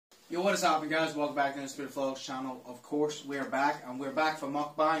Yo, what is happening, guys? Welcome back to the Undisputed Vlogs channel. Of course, we're back, and we're back for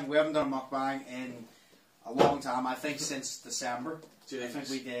mukbang. We haven't done a mukbang in a long time. I think since December. I think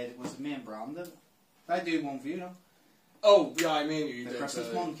we did. Was it me and Brandon? I do one for you, no? Oh, yeah, I mean you the did.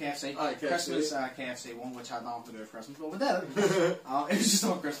 Christmas one, KFC. KFC. Christmas KFC one, which had nothing to do with Christmas, but we did it. It was just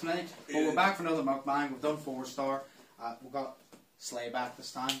on Christmas night. But we're back for another mukbang. We've done 4-star. We've got Slay back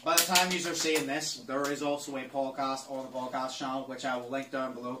this time. By the time you are seeing this, there is also a podcast on the podcast channel, which I will link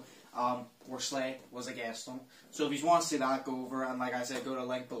down below. Where Slay was a guest on. So if you want to see that, go over and, like I said, go to the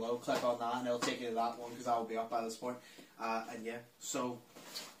link below, click on that, and it'll take you to that one because that will be up by this point. And yeah, so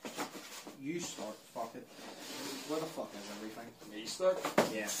you start. Fuck it. Where the fuck is everything? Me start?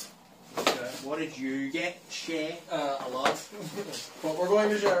 Yeah. Okay. What did you get, Shay? A lot. But we're going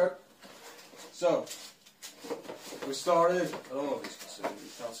to share it. So, we started. I don't know if you can see.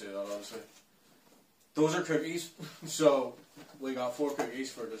 You can't see that, obviously. Those are cookies. So, we got 4 cookies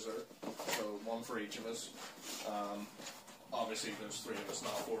for dessert. So, 1 for each of us. Obviously, there's 3 of us,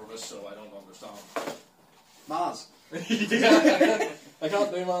 not 4 of us, so I don't understand. Maz. Yeah, I can't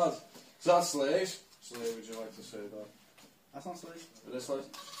do Maz. So that's Slay's. Slay, would you like to say that? That's not Slay. It is Slay?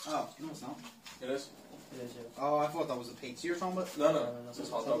 Oh, no it's not. It is? It is, yeah. Oh, I thought that was a pizza you're talking about. No, that's it's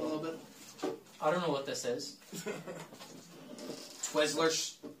Talk hot a dog. little bit. I don't know what this is.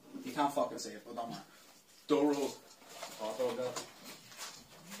 Twizzlers. You can't fucking say it, but don't worry. Dough rolls. Hot dog, that.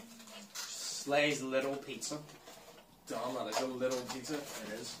 Slay's little pizza. Damn, that is a little pizza.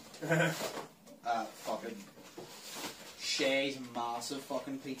 It is. Fucking Shay's massive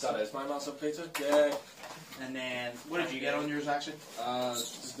fucking pizza. That is my massive pizza. Yeah. And then, what did you get on yours actually?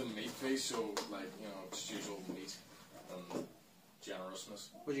 This is the meat piece, so like, you know, it's usual meat and generousness.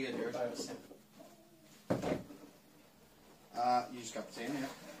 What did you get yours? I was You just got the same, yeah.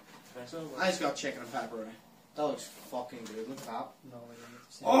 I think so. I just got chicken and pepperoni. That looks fucking good. Look at that. No, I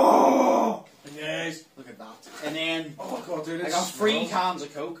didn't. Oh! Yes. Look at that. And then, Oh god, dude, I got 3 cans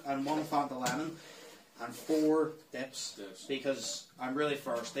of Coke and 1 Fanta Lemon and 4 dips. Because I'm really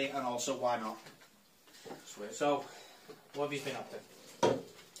thirsty and also why not? Sweet. So, what have you been up to?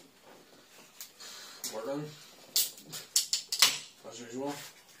 Working. As usual.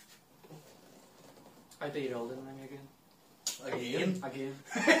 I beat all didn't I, again? Again? Again.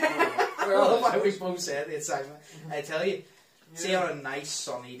 Well, why we both said it's segment. I tell you, see on a nice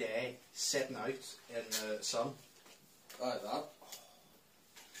sunny day, sitting out in the sun. Like that.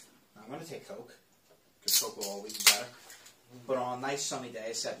 I'm going to take Coke, because Coke will always be better. But on a nice sunny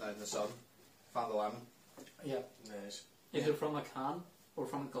day, sitting out in the sun, Fanta Lemon. Yeah. Nice. Either from a can or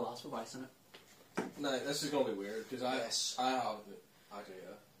from a glass with ice in it. No, this is going to be weird, because I have, actually,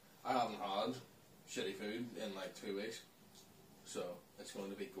 yeah, I haven't had shitty food in like 2 weeks. So, it's going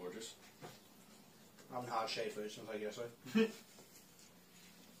to be gorgeous. I haven't had shade food since I guess so.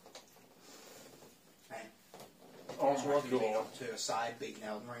 Hey, Oh so what have you been up to aside beating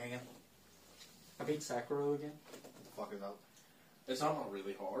Elden Ring again? I beat Sekiro again. What the fuck is that? It's not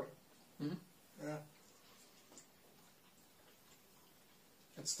really hard. Mm-hmm. Yeah.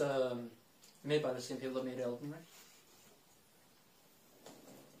 It's the made by the same people that made Elden Ring.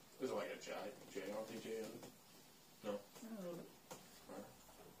 Is it like a JRPG? No.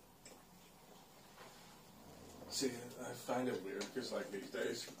 See, I find it weird because, like, these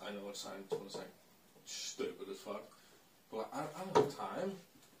days, I know it sounds like stupid as fuck, but like, I don't have time.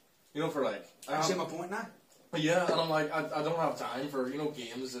 You know, for like, I see my point now. yeah, and I'm like, I don't have time for, you know,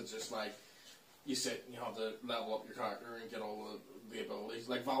 games that just like you sit and you have to level up your character and get all the abilities.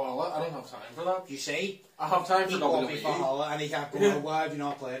 Like Valhalla, I don't have time for that. You see? I have time for He bought me WWE. Valhalla and he kept going, why have you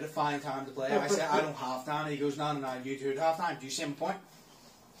not played it? Find time to play it. I said, I don't have time. And he goes, no, you do have time. Do you see my point?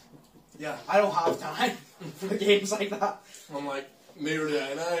 Yeah. I don't have time for games like that. I'm like, neither do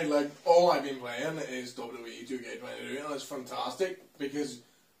I now. Like, all I've been playing is WWE 2K22 and it's fantastic because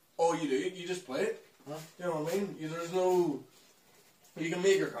all you do, you just play it. Huh? You know what I mean? There's no... You can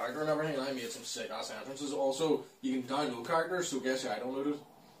make your character and everything, and I made some sick-ass entrances. Also, you can download characters, so guess who I downloaded?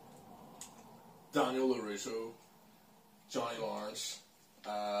 Daniel LaRusso, Johnny Lawrence,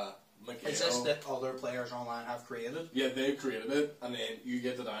 Miguel. Is this that other players online have created? Yeah, they've created it, and then you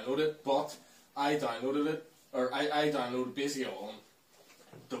get to download it, but I downloaded it, or I downloaded basically all of them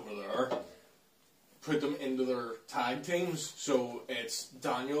that were there, put them into their tag teams, so it's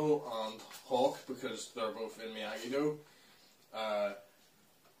Daniel and Hawk, because they're both in Miyagi-Do,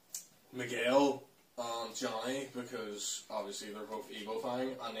 Miguel and Johnny, because obviously they're both Eagle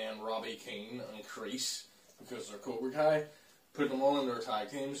Fang, and then Robbie Keane and Kreese, because they're Cobra Kai, put them all in their tag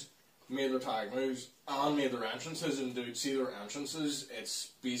teams, made their tag moves, and made their entrances, and dude, see their entrances,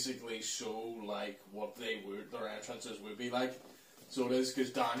 it's basically so like what their entrances would be like. So it is,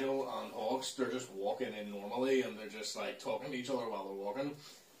 because Daniel and Hawks, they're just walking in normally, and they're just like talking to each other while they're walking,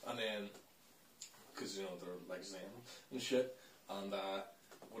 and then, because you know they're like Zen and shit, and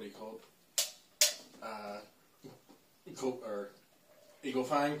what do you call it? Or Eagle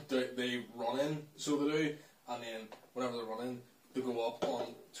Fang, they run in, so they do, and then whenever they're running, they go up on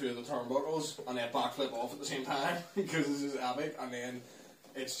two of the turnbuckles and then backflip off at the same time because this is epic, and then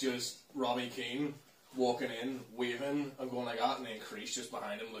it's just Robbie Keane walking in, waving and going like that, and then Crease just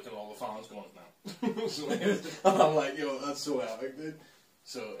behind him looking at all the fans going, no. So, and I'm like, yo, that's so epic, dude.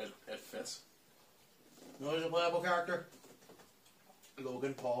 So it fits. You know who's a playable character?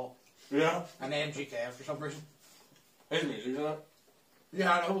 Logan Paul. Yeah. And MGK for some reason. His music's in it.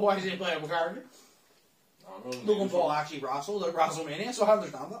 Yeah, I know. Why is he a playable character? I don't know. Logan Paul actually wrestled at WrestleMania, so I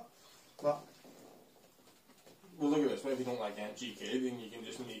understand that. But well, look at this. If you don't like MGK, then you can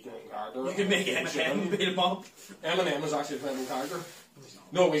just make your own character. you can make Eminem beat him up. Eminem is actually a playable character.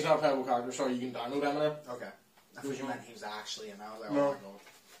 No, he's not a playable character. Sorry, you can download Eminem. Okay. I thought you meant he was actually in. I was like, No. oh my god.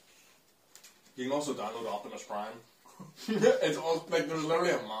 You can also download Optimus Prime. It's all, like, there's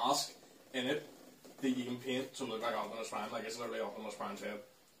literally a mask in it that you can paint to look like Optimus Prime. Like, it's literally Optimus Prime's head.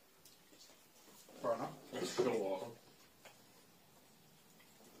 Fair enough. It's so awesome.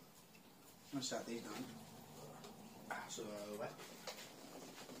 I'm going to set these down. So they're out of the way.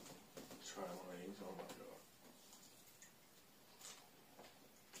 Try one of these. Oh my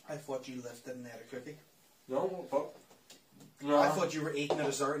god. I thought you lifted and ate a cookie. No, fuck. No. I thought you were eating a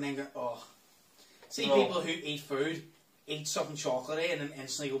dessert and then go, oh. See, No. people who eat food, eat something chocolatey and then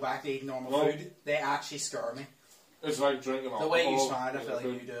instantly go back to eating normal No. food, they actually scare me. It's like drinking alcohol. The way you smile, I feel like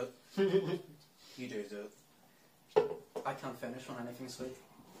food. you do it. You do it. I can't finish on anything sweet.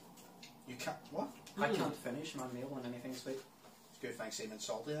 You can't, what? I can't finish my meal on anything sweet. It's good thing seeming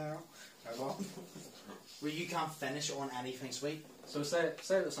salty there. Or what? Where you can't finish on anything sweet. So say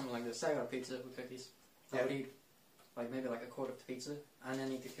it was something like this. Say I got a pizza with cookies. I Yeah. would eat like maybe like a quarter of the pizza and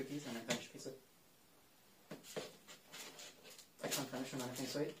then eat the cookies and then finish pizza. I can't finish on anything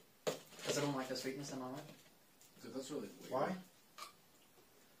sweet because I don't like the sweetness in my mouth. Dude, that's really weird. Why?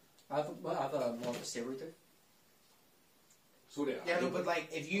 I have more of a savoury tooth. So do I. Yeah, no, but like,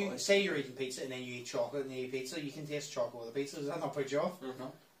 if you say you're eating pizza and then you eat chocolate and you eat pizza, you can taste chocolate with the pizza. Does that not put you off?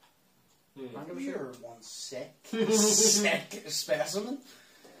 No. Hmm. I don't give a shit. You're one sick specimen.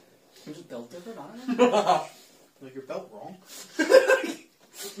 I'm just built different, I don't know. Like, you're built wrong.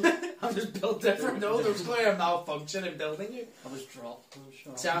 I'm just built different. No, there's clearly a malfunction in building you. I was dropped.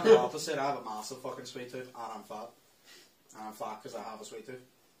 See, I'm the opposite. I have a massive fucking sweet tooth and I'm fat. And I'm fat because I have a sweet tooth.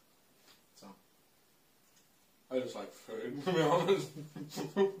 So. I just like food, to be honest.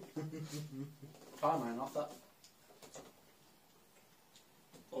 Oh man, off that.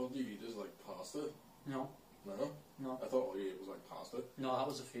 All you eat is like pasta. No. No? No. I thought all you ate was like pasta. No, that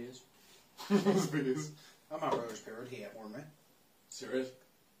was a phase. Please. I remember there was a period he ate more than me. Serious?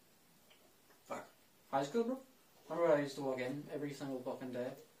 Fuck. High school, bro. Remember I used to walk in every single fucking day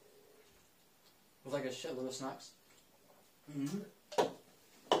with like a shitload of snacks. Mm-hmm.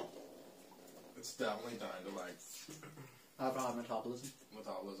 It's definitely down to like I have high metabolism.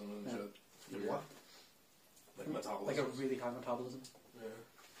 metabolism and Yeah. shit. What? Like metabolism. Like a really high metabolism. Yeah.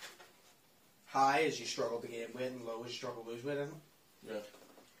 High as you struggle to gain weight and low as you struggle to lose weight, isn't it? Yeah.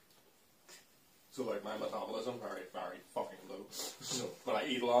 So like my metabolism very, very fucking low. So, but I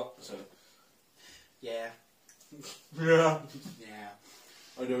eat a lot, so Yeah. yeah, Yeah.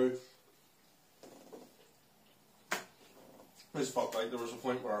 I do. It's fucked. Like there was a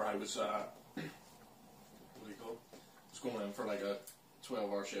point where I was what do you call it? I was going in for like a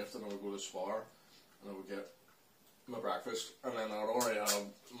 12-hour shift, and I would go to Spar, and I would get my breakfast, and then I'd already have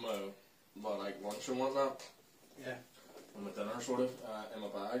my like lunch and whatnot, Yeah. and my dinner sort of in my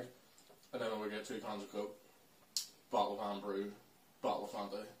bag, and then I would get 2 cans of Coke, bottle of hand brew, bottle of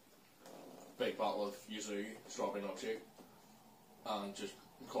Fanta, big bottle of yuzu strawberry milkshake, and just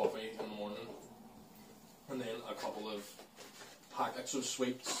coffee in the morning, and then a couple of packets of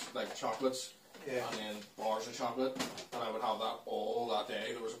sweets like chocolates, Yeah. and then bars of chocolate, and I would have that all that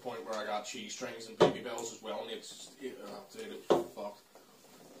day. There was a point where I got cheese strings and baby bells as well, and it was fucked.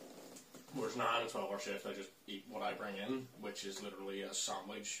 Whereas now in a 12-hour shift, I just eat what I bring in, which is literally a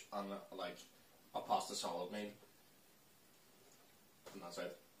sandwich and like a pasta salad meal, and that's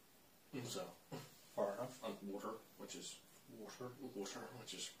it. So, Fair enough. and water, which is Water.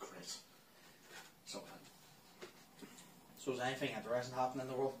 which is great. Sometimes. So is anything interesting happening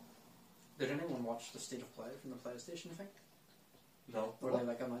in the world? Did anyone watch the State of Play from the PlayStation thing? No. Where they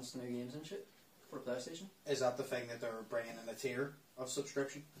like announced new games and shit for PlayStation? Is that the thing that they're bringing in a tier of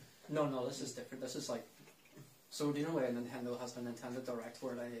subscription? No, this is different. This is like So do you know why Nintendo has the Nintendo Direct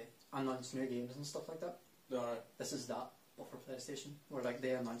where they announce new games and stuff like that? No. This is that, but for PlayStation, where like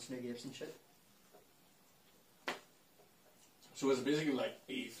they announce new games and shit. So it's basically like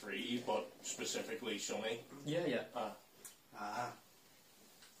E3, but specifically Sony. Yeah.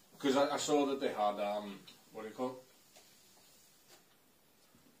 Because I saw that they had what do you call it?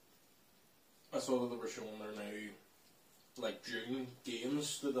 I saw that they were showing their new like June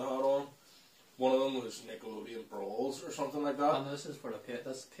games that they had on. One of them was Nickelodeon Brawls or something like that. And this is for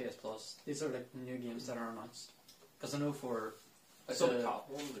that's PS Plus. These are like new games that are announced. Because I know for I saw the top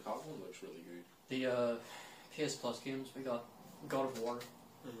one. The top one looks really good. the PS Plus games, we got God of War,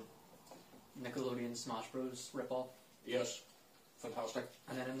 Nickelodeon Smash Bros. Rip-off, Yes, fantastic.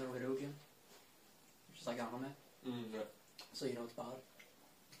 and then in the video game, which is like anime. Yeah. So you know it's bad.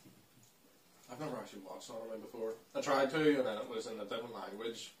 I've never actually watched anime before. I tried to, and then it was in a different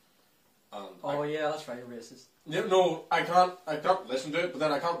language. And Oh yeah, that's right, you're racist. yeah, no, I can't listen to it, but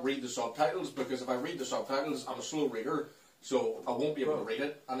then I can't read the subtitles because if I read the subtitles, I'm a slow reader, so I won't be able to read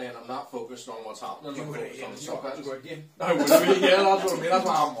it, and then I'm not focused on what's happening. I'm focused on the subtitles. I would be, yeah, that's what I mean. That's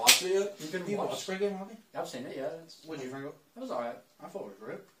why I'm watching it. You can You watch. watched Squid Game, haven't you? I've seen it, yeah. What did you think of it? It was alright. I thought it was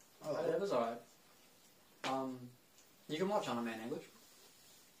great. It was alright. You can watch anime in English.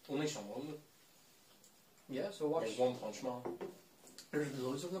 Only someone. Yeah, so watch. Like One Punch Man. There's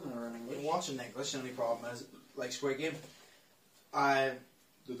loads of them that are in English. Watching English, the only problem is, like Squid Game, I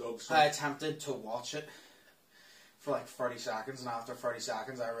The dog's attempted to watch it for like 30 seconds, and after 30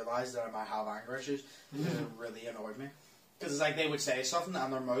 seconds I realised that I might have anger issues. And it really annoyed me. Because it's like they would say something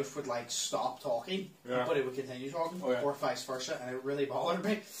and their mouth would like stop talking, Yeah. but it would continue talking, Oh, yeah. or vice versa, and it really bothered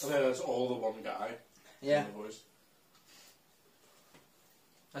me. And then it's all the one guy. Yeah. In the voice.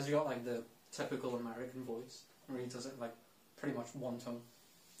 Has you got like the typical American voice, where he does it like pretty much one tone.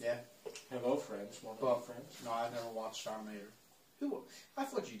 Yeah. Hello, friends. One of Well, my friends. No, I've never watched anime either. Who? I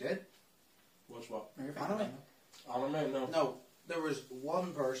thought you did. What's what? Anime? Anime? No. No, there was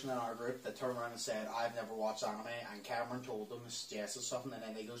one person in our group that turned around and said, I've never watched anime, and Cameron told them, suggested something, and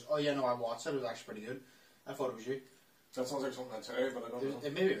then he goes, oh yeah, no, I watched it, it was actually pretty good. I thought it was you. That sounds like something I'd say, but I don't know.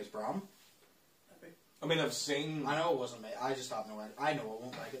 Maybe it was Bram. I mean, I've seen I know it wasn't me, I just have no idea. I know I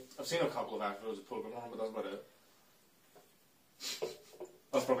won't like it. a couple of episodes of Pokemon, but that's about it.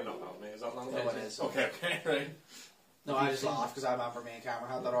 That's probably not anime, is that not anime? No, it is. Okay, right. No, I just laughed because I remember me and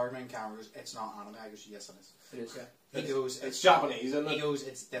Cameron had that argument, and Cameron goes, it's not anime. I goes, yes it is. It is. Yeah. He goes, It's Japanese, isn't He it? goes,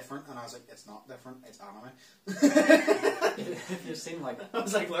 it's different, and I was like, it's not different, it's anime. If you've seen like, I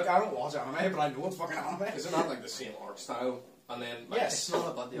was like, look, I don't watch anime, but I know it's fucking anime. Isn't that like the same art style? And then, like, Yes. it's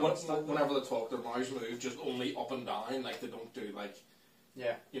not about the art style. whenever they talk, their mouths move just only up and down. Like they don't do like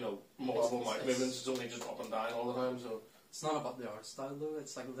Yeah. multiple It's- mouth movements. It's only just up and down all the time. So it's not about the art style though.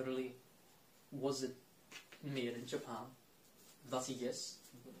 It's like literally, was it made in Japan? If that's a yes,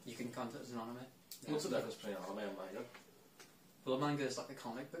 you can count it as an anime. what's the difference between anime and manga? Well, a manga is like a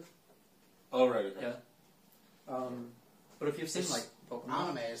comic book. Oh right, okay. Yeah. But if you've seen like Pokemon,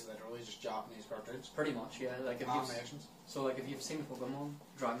 Anime is literally just Japanese cartoons. pretty much, yeah. Like if you've Animations. so like if you've seen Pokemon,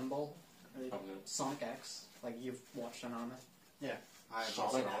 Dragon Ball, Haven't Sonic X, like you've watched an anime. Yeah. I haven't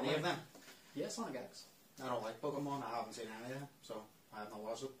Sonic seen any anime? of them. Yeah, Sonic X. I don't like Pokemon, I haven't seen any of them, so I have not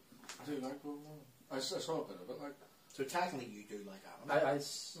watched it. I do like Pokemon. I saw a bit of it. Like So technically you do like anime.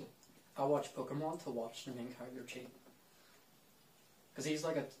 I watch Pokemon to watch the main character cheat. Because he's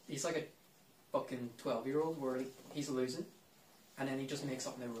like a fucking 12-year-old where he's losing, and then he just makes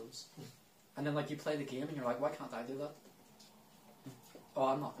up new rules. And then like you play the game and you're like, why can't I do that? Oh,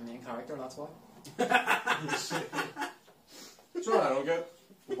 I'm not the main character, that's why. so I don't get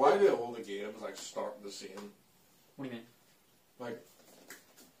why do all the games like start the same? What do you mean? Like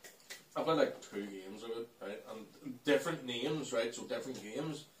I played like 2 games of it, right? And different names, right? So different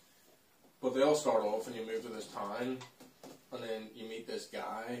games. But they all start off and you move to this town and then you meet this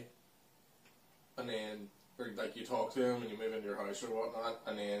guy and then or like you talk to him and you move into your house or whatnot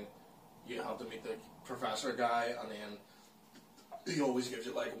and then you have to meet the professor guy and then he always gives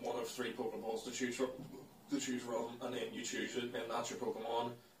you like 1 of 3 Pokeballs to choose from and then you choose it and then that's your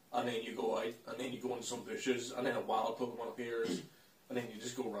Pokemon and then you go out and then you go into some bushes and then a wild Pokemon appears and then you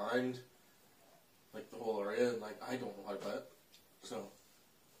just go round like the whole area and like I don't know how to play it. So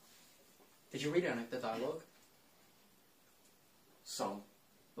Did you read any of the dialogue? some.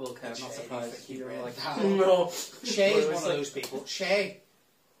 Okay, I'm not Shay, surprised. think you You were read like, that? No. Shay is Well, one it's of like- those people. Shay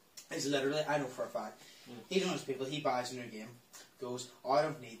is literally, I know for a fact, he's one of those people, he buys a new game, goes, oh, I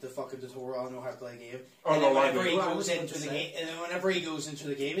don't need the fucking tutorial, I know how to play a game. Oh, And no, then whenever I he do. goes into the game, and then whenever he goes into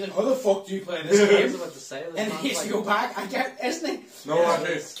the game, he's like, how the fuck do you play this I game? was about to say, And he has to go back, I can't, isn't he? No, Yeah.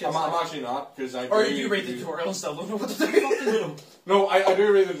 actually, I'm actually not, because I Or do- you read the tutorial and still don't know what to do. No, I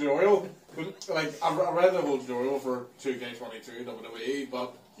do read the tutorial. But, like, I read the whole tutorial for 2K22 WWE,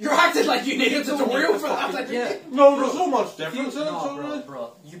 but... You're acting like you need a tutorial for that. Like, Yeah. No, there's so much difference in it, No, so bro, really.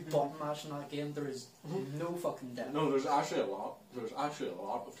 bro, you button mash in that game, there is no fucking depth. No, there's actually a lot. There's actually a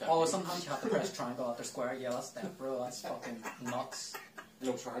lot of technique. Oh, sometimes you have to press triangle after square. Yeah, that's depth, bro. That's fucking nuts.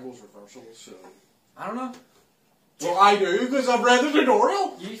 No, triangle's reversals, so... I don't know. Well, I do, because I've read the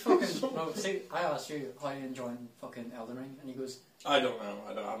tutorial! You fucking no. See, I asked you how you enjoying fucking Elden Ring, and he goes, I don't know.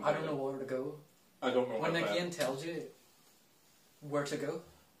 I don't know where to go. I don't know When how the to game tells you where to go,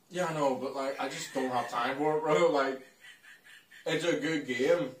 Yeah, I know, but like, I just don't have time for it, bro. Like, it's a good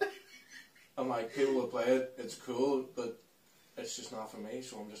game. And like, people will play it, it's cool, but it's just not for me,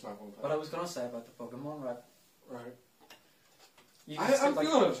 so I'm just not going to play what I was gonna say about the Pokemon, right? Right. You can skip, I'm like,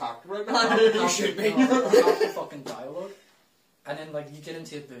 feeling attacked right now. You should be. half the fucking dialogue, and then like you get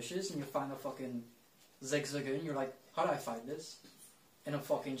into the bushes and you find a fucking Zigzagoon. You're like, how do I fight this in a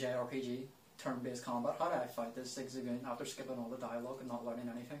fucking JRPG turn-based combat? How do I fight this Zigzagoon after skipping all the dialogue and not learning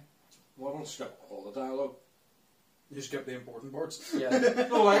anything? Well, I don't skip all the dialogue. You skip the important parts. Yeah.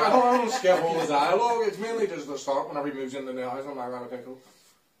 No, like, I don't skip all the dialogue. It's mainly just the start whenever he moves into the house. I'm like, okay, cool.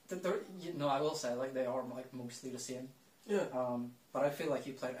 No, I will say like they are like mostly the same. Yeah. But I feel like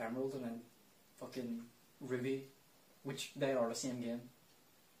you played Emerald and then fucking Ruby, which they are the same game.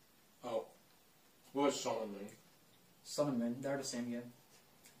 Oh. Well, it's Sun and Moon. Sun and Moon, they're the same game.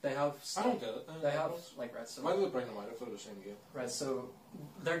 They have. I don't get it. They have like right. So Why do they bring them out if they're the same game? right. So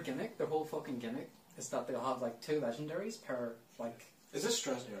their gimmick, their whole fucking gimmick, is that they'll have like 2 legendaries per like. Is this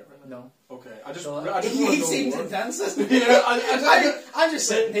stressing you out right now? No. Okay, I just So, want to He know seems more. intense, isn't Yeah, he? I'm just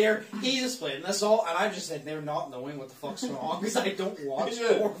sitting here, he's explaining this all, and I'm just sitting there not knowing what the fuck's going on, because I don't watch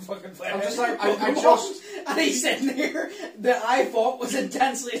Yeah. or fucking play. I'm just any like, I Pokemon. just... And he's sitting there that I thought was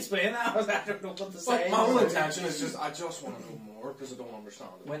intensely explaining that. I was like, I don't know what to say. Like, my whole intention is just, I just want to know more, because I don't understand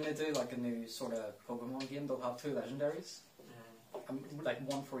it. When they do like a new sort of Pokemon game, they'll have 2 legendaries, like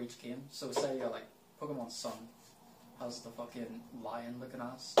 1 for each game. So say you're like Pokemon Sun has the fucking lion looking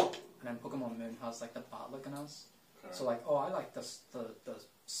ass, and then Pokemon Moon has like the bat looking ass. Okay. So like, oh, I like the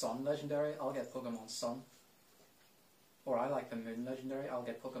Sun legendary, I'll get Pokemon Sun. Or I like the Moon legendary, I'll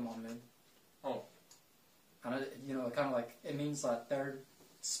get Pokemon Moon. Oh. And it, you know, kind of like it means that they're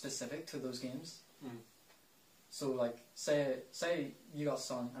specific to those games. Mm. So like, say you got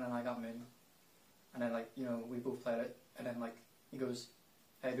Sun and then I got Moon, and then like, you know, we both played it, and then like he goes,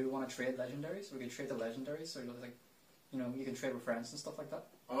 hey, do we want to trade legendaries? We can trade the legendaries. So you're like, you know, you can trade with friends and stuff like that.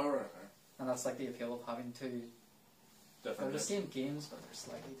 Alright. And that's like the appeal of having 2. They're Different. the same games, but they're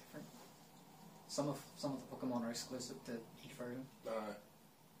slightly different. Some of the Pokemon are exclusive to each version.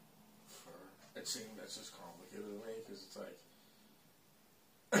 It's just complicated to me, because it's like...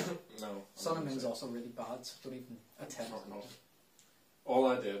 no. Sun and Moon's also really bad, so don't even attempt. No. All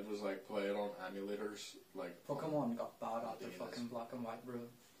I did was like play it on emulators, like... Pokemon got bad after Yes. fucking Black and White, bro.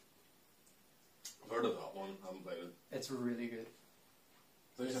 I've heard of that one, I haven't played it. It's really good.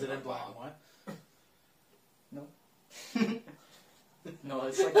 Is it in black and white? No. No,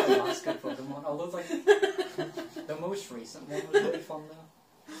 it's like the last good Pokemon. Although like the most recent one was really fun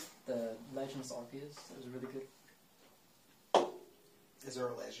though. The Legends Arceus, it was really good. Is there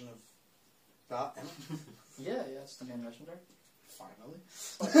a legend of that in it? Yeah, it's the main legendary. Finally.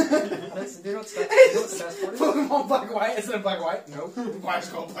 Do you know what's the best part is? Pokemon Black and White? Is it in black and white? No. Why is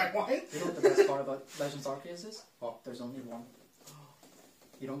it called Black and White? You know what the best part about Legends Arceus is? What? There's only 1.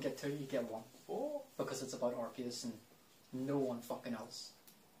 You don't get 2, you get 1. Oh. Because it's about Arceus and no one fucking else.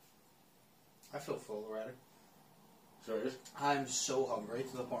 I feel full already. Serious? I'm so hungry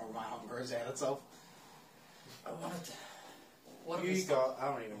to the point where my hunger has ate itself. I wanted to... What You is got, I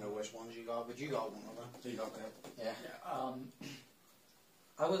don't even know which ones you got, but you got one of them. So you got that? Yeah.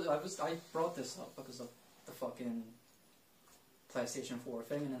 I brought this up because of the fucking PlayStation 4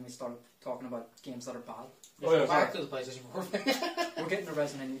 thing, and then we started talking about games that are bad. Oh, yeah, Back to the PlayStation 4 thing. We're getting a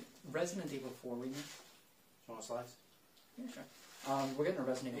Resident Evil 4 remake. You want a slice? Yeah, sure. We're getting a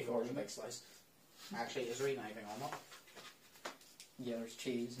Resident You Evil go 4 with a remake. big slice. Actually, is there even anything on that? Yeah, there's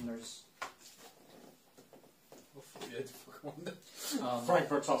cheese and there's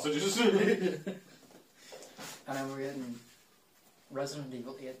Frankfurt sausages. and then we're getting Resident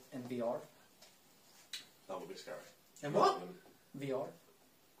Evil 8 in VR. That would be scary. And what? VR.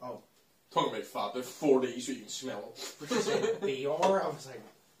 Oh. Talking about fat, they're 4D so you can smell them. VR? I was like,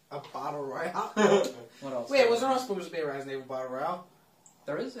 A battle royale. What else? Wait, was there not supposed to be a Resident Evil battle royale?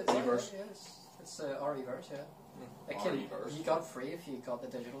 There is. It's Reverse. Yeah, it's RE-verse, yeah. It RE-verse. you got free if you got the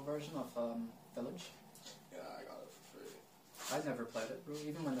digital version of Village. Yeah, I got it for free. I've never played it, bro.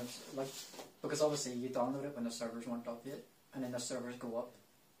 Even when it's like, because obviously you download it when the servers weren't up yet, and then the servers go up,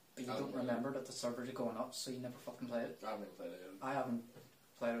 but you don't remember that the servers are going up, so you never fucking play it. I haven't played it yet. I haven't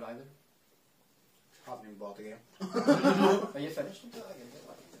played it either. Haven't even bought the game. Are you finished?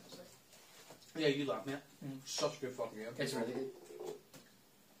 Yeah, you love me. Mm. Such a good fucking game. It's really good.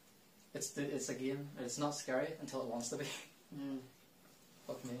 It's a game. It's not scary until it wants to be. Mm.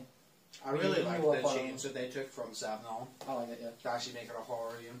 Fuck me. I really You like know the what, change that they took from 7 on I like it. Yeah. to actually make it a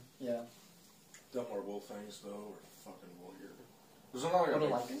horror game. Yeah. The more wolf things though were fucking weird. Was there not like a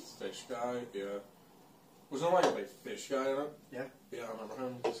What, big like it? fish guy? Yeah. Was there like a big fish guy in it? Yeah. Yeah, I remember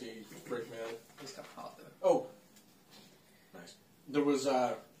him. Because he freaked me out. He's got hot though. Oh. Nice. There was, do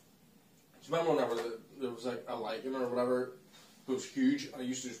you remember whenever there was like a lichen or whatever, it was huge, and I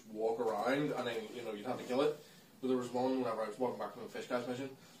used to just walk around, and then, you know, you'd have to kill it. But there was one whenever I was walking back from the fish guy's mission,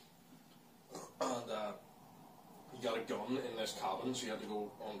 and you got a gun in this cabin, so you had to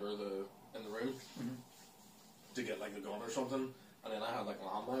go under in the room to get like the gun or something, and then I had like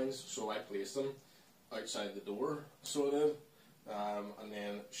landmines, so I placed them outside the door, so I did, and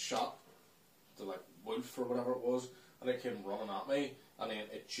then shot the like wolf or whatever it was, and it came running at me, and then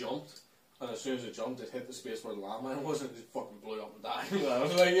it jumped, and as soon as it jumped, it hit the space where the landmine was, and it just fucking blew up and died. And I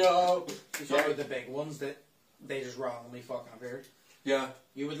was like, yo! Yeah, with the big ones that they just randomly fucking appeared. Yeah.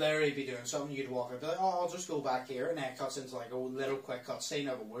 You would literally be doing something, you'd walk up and be like, oh, I'll just go back here, and then it cuts into like a little quick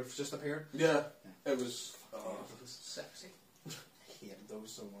cutscene of a wolf just appeared. Yeah. It was... Sexy. I hated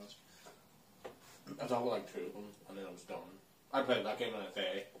those so much. I thought with like 2 of them, and then I was done. I played that game in a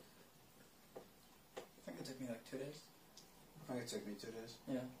day. I think it took me like 2 days. I think it took me 2 days.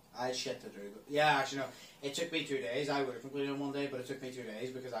 Yeah. I had shit to do. Yeah, actually no. It took me 2 days. I would have completed it in 1 day, but it took me 2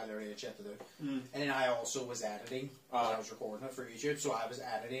 days because I literally had shit to do. Mm. And then I also was editing because I was recording it for YouTube, so I was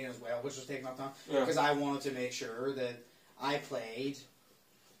editing as well, which was taking up time. Yeah. Because I wanted to make sure that I played.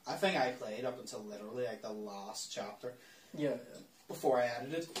 I think I played up until literally like the last chapter Yeah. before I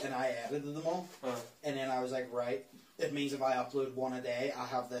edited, and I edited them all. And then I was like, right, it means if I upload 1 a day, I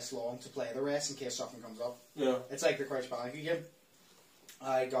have this long to play the rest in case something comes up. Yeah. It's like the Crash Bandicoot game.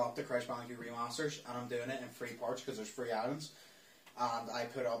 I got the Crash Bandicoot remasters, and I'm doing it in 3 parts because there's 3 islands. And I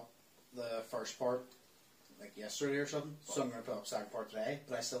put up the first part like yesterday or something, so I'm going to put up the second part today,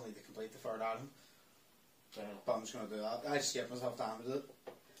 but I still need to complete the 3rd island. Yeah. But I'm just going to do that. I just give myself time to do it.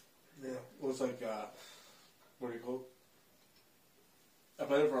 Yeah. It was like, what do you call it? I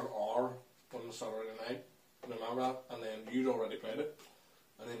played it for an hour on the Saturday night, remember that? And then you'd already played it.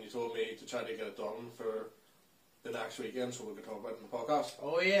 And then you told me to try to get it done for the next weekend so we could talk about it in the podcast.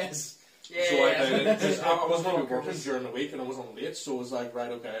 Oh, yes. Yeah. So I played it, because I wasn't going to be working during the week and I was on late, so it was like,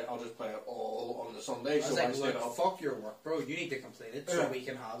 right, okay, I'll just play it all on the Sunday. I was so I like, stayed look, up. fuck your work, bro. You need to complete it so we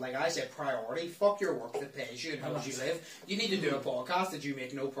can have, like I said, priority. Fuck your work that pays you and helps you live. You need to do a podcast that you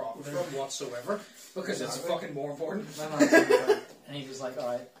make no profit from whatsoever because it's fucking more important. My man said that, and he was like,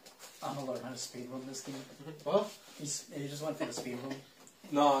 alright, I'm gonna learn how to speedrun this game. What? He just went for the speedrun.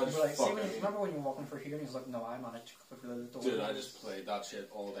 No, I He just was like, see, fucking... remember when you were walking for here and he was like, no, I managed to click the door. Dude, I just played that shit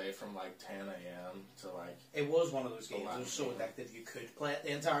all day from like 10 a.m. to like... It was one of those games that was so addictive you could play it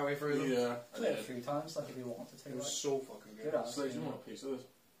the entire way through them. Yeah, I Played did. it 3 times, like if you wanted to. It was Like, so fucking good. good ass. So, you game. want a piece of this?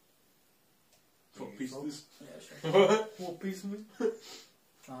 What piece of this? Yeah, sure. What piece of this?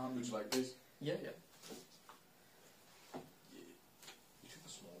 Would you like this? Yeah, yeah. You took a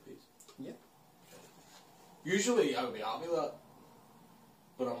small piece? Yeah. Usually I would be happy with that.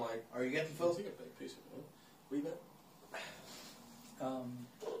 But I'm like, Are you getting I'll full? take a big piece of it. Wee bit.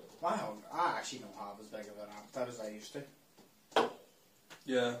 Wow, I actually don't have as big of an appetite as I used to.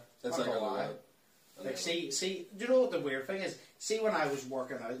 Yeah, that's Not like a gonna lie. lot. Like, see, do you know what the weird thing is? See, when I was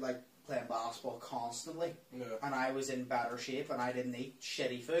working out, like playing basketball constantly, Yeah. and I was in better shape, and I didn't eat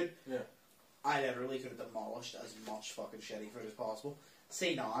shitty food, Yeah. I literally could have demolished as much fucking shitty food as possible.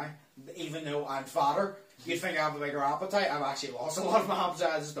 See now, even though I'm fatter, you'd think I have a bigger appetite. I've actually lost a lot of my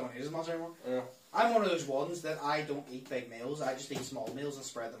appetite. I just don't eat as much anymore. Yeah. I'm one of those ones that I don't eat big meals. I just eat small meals and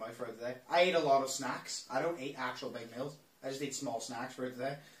spread them out throughout the day. I eat a lot of snacks. I don't eat actual big meals. I just eat small snacks throughout the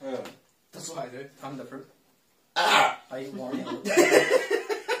day. Yeah. That's what I do. I'm different. Ah! I eat 1 meal.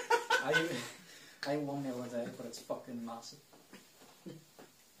 I eat 1 meal a day, but it's fucking massive.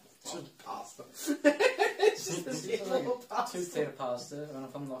 It's just pasta. It's just this It's like little pasta. 2 potato pasta, and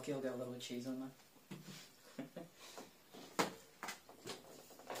if I'm lucky, I'll get a little cheese on there.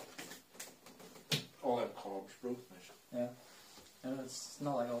 All them carbs, bro. Yeah. And it's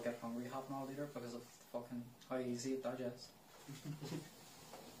not like I'll get hungry half an hour later because of fucking how easy it digests.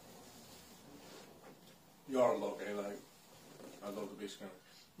 You are lucky, like, I'd love to be skinny.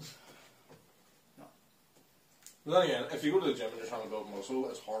 No. But then again, if you go to the gym and you're trying to build muscle,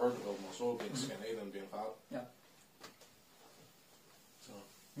 it's harder to build muscle being skinny than being fat. Yeah. So.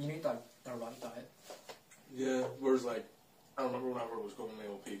 You need the right diet. Yeah, whereas like, I remember whenever I was going to my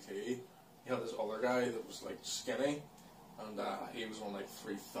old PT, he had this other guy that was like skinny, and he was on like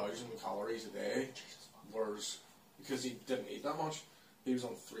 3,000 calories a day, whereas, because he didn't eat that much, he was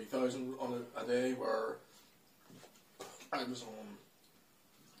on 3,000 on a day, where I was on,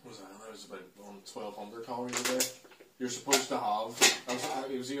 what was that? I was about on 1,200 calories a day. You're supposed to have,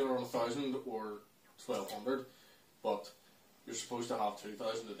 it was either on 1,000 or 1,200, but you're supposed to have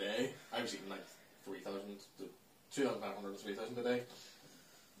 2,000 a day. I was eating like 3,000 to 2,500 to 3,000 a day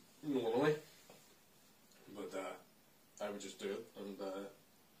normally, but I would just do it and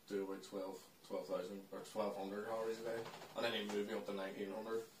do about 12,000 or 1,200 calories a day, and then he moved me up to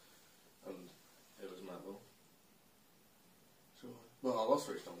 1,900, and it was mental. So, well, I lost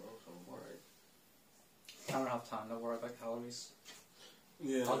 3 stone though, so I'm alright. I don't have time to worry about calories.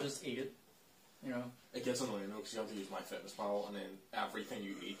 Yeah. I'll just eat it, you know. It gets annoying though, because you have to use MyFitnessPal, and then everything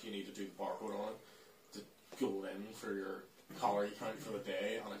you eat, you need to do the barcode on it to go in for your calorie count for the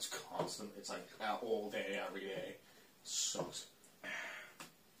day, and it's constant. It's like all day, every day. It sucks.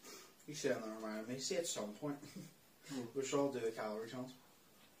 You say that remind me. See, at some point, we should all do the calorie challenge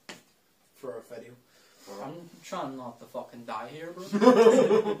for a video. I'm trying not to fucking die here, bro.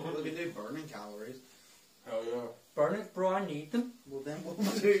 We can do burning calories. Hell yeah. Burn it, bro, I need them. Well, then we'll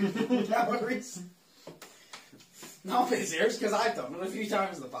do calories. No, I'm serious, because I've done it a few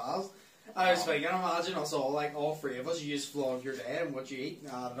times in the past. I was thinking, imagine us all, like, all 3 of us, you just vlog your day and what you eat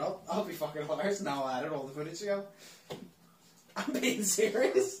and add it up. I'll be fucking hilarious. Now I added all the footage ago. I'm being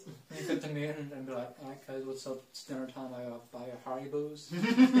serious. You come to me and be like, alright guys, what's up? It's dinner time, I buy a Haribo's.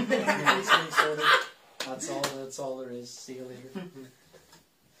 That's all there is. See you later.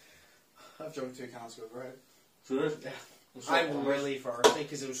 I've drunk 2 cans of Coke, right? Sure. Yeah. I'm really thirsty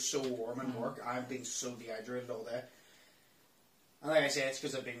because it was so warm in work. I've been so dehydrated all day. And like I say, it's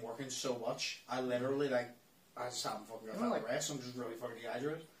because I've been working so much. I literally, like, I just haven't fucking got that rest. I'm just really fucking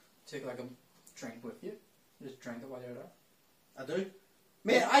dehydrated. Take like a drink with you. Just drink it while you're there. I do.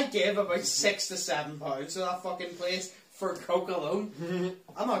 Mate, I gave about 6 to 7 pounds to that fucking place for Coke alone.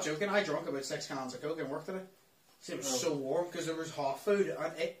 I'm not joking. I drank about 6 cans of Coke in work today. It was so warm because there was hot food.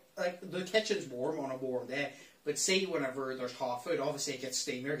 And it, like, the kitchen's warm on a warm day. But see, whenever there's hot food, obviously it gets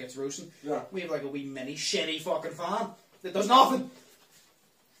steamier, it gets roasting. Yeah. We have like a wee mini shitty fucking fan that does nothing.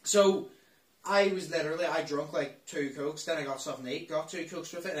 So, I drunk like 2 Cokes, then I got something to eat, got 2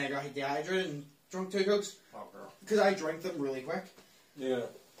 Cokes with it, and I got dehydrated and drunk 2 Cokes. Oh, girl. Because I drink them really quick. Yeah.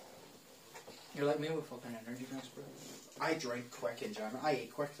 You're like me with fucking energy drinks, bro. I drink quick in general. I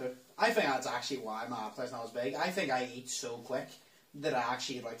eat quick too. I think that's actually why my appetite's not as big. I think I eat so quick that I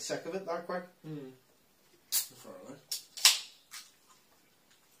actually get like sick of it that quick. Fair enough.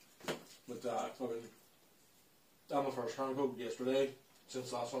 But fucking, I'm the first round Coke yesterday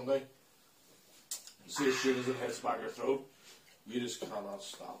since last Sunday. See, as soon as it hits back your throat, you just cannot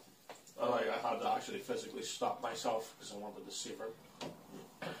stop. And I had to actually physically stop myself because I wanted to savor it.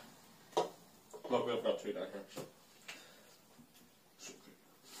 Look, I've got 2 down here. So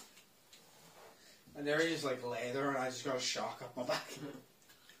And there he is like leather and I just got a shock up my back.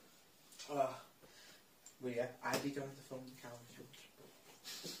 But yeah, I'd be going to film the calorie challenge.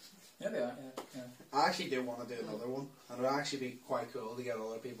 Yeah, they are, yeah. I actually do want to do another one, and it would actually be quite cool to get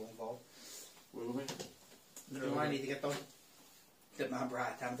other people involved. will we? You know what I need to get done? Remember I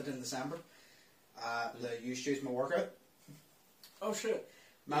attempted in December. The used to use my workout. Oh shit.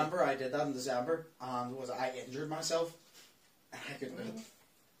 Remember I did that in December, and I injured myself, and I couldn't do it. Do you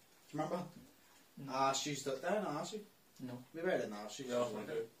remember? No. I asked you, did I not ask you? No. Maybe I didn't ask you. Yeah, I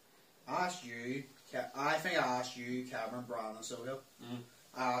do. I asked you, I think I asked you, Cameron, Brian and Sylvia.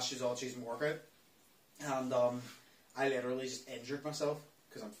 I asked you all to choose my workout. And I literally just injured myself,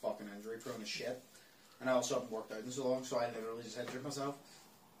 because I'm fucking injury prone as shit. And I also haven't worked out in so long, so I literally just injured myself.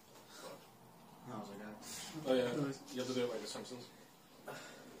 And I was like, Oh yeah, you have to do it like The Simpsons.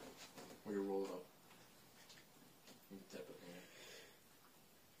 Where you roll it up. You dip it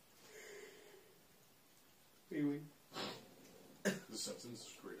in. wee. The Simpsons is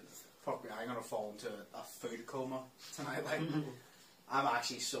great. Fuck me, I'm gonna fall into a food coma tonight. Like, I'm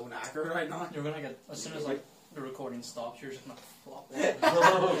actually so knackered right now. You're gonna get, as soon as like the recording stops, you're just gonna flop.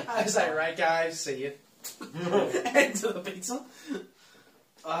 I was like, right guys, see you. Into the pizza.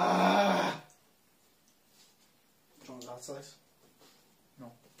 Ah. Do you want that slice?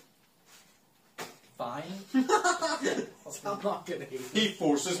 fine. I'm not gonna eat. He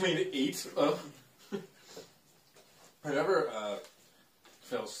forces me to eat. Have you ever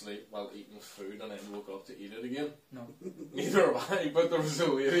fell asleep while eating food and then woke up to eat it again? No. Neither have I, but there was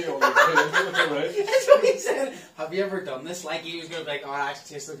a lady on the bed, right? That's what he said. Have you ever done this? Like, he was going to be like, oh, I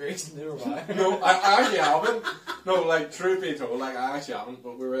actually taste the grease. Neither have I. No, I actually haven't. No, like, truth be told, like, I actually haven't,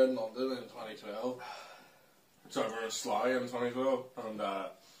 but we were in London in 2012. So we were in Slough in 2012, and,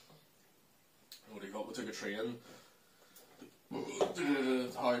 what do you call it? We took a train to the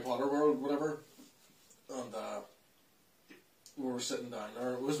Harry Potter world, whatever, and, we were sitting down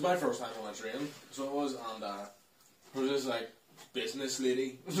there. It was my first time on a train, so it was, and there was this like business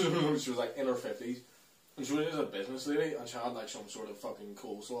lady. She was like in her 50s, and she was just a business lady, and she had like some sort of fucking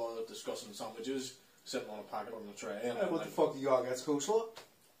coleslaw disgusting sandwiches sitting on a packet on the tray. And What like, the fuck do you got against coleslaw?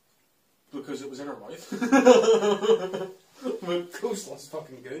 because it was in her mouth. But Coleslaw's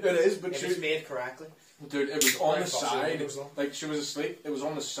fucking good. it is, but If she, it's made correctly. dude, it was on Very the fussy side. with coleslaw. Like she was asleep. It was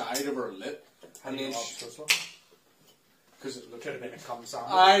on the side of her lip, and then coleslaw. because it looked. Could have been a cum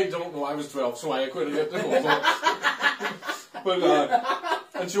sandwich. I don't know. I was 12, so I equated it to coleslaw. But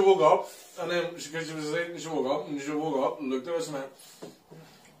and she woke up, and then because she was asleep, and she woke up, and looked at us, and went,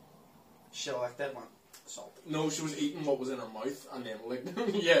 Shit like that one. Salt. no, she was eating what was in her mouth, and then like,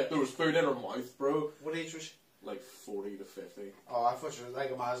 yeah, there was food in her mouth, bro. What age was she? Like 40 to 50. Oh, I thought she was like,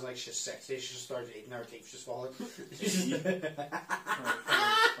 imagine like she's 60, she just started eating, her teeth just falling.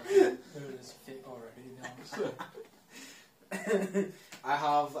 It is fake already, to be honest. I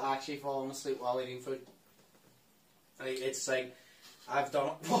have actually fallen asleep while eating food. Like, it's like, I've done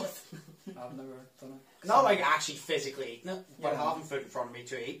it, what? I've never done it. Not like actually physically eating it, but Yeah. having food in front of me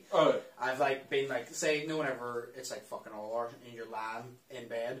to eat. Oh, I've like been like, say, no whenever it's like fucking all hours and you're lying in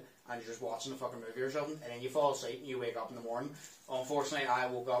bed and you're just watching a fucking movie or something, and then you fall asleep and you wake up in the morning. Unfortunately, I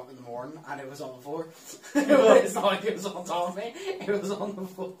woke up in the morning and it was on the floor. It's not like it was on top of me, it was on the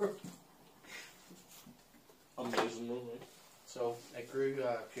floor. amazing, though, right? So it grew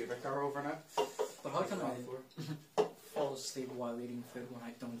pubic hair overnight. But how can I fall asleep while eating food when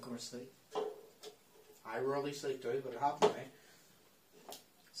I don't go to sleep? I rarely sleep too, but it happened to me.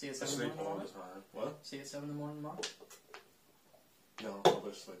 See at I 7 in sleep the all morning? the time. What? See at 7 in the morning, Mark? No,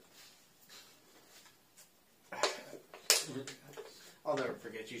 obviously. I'll never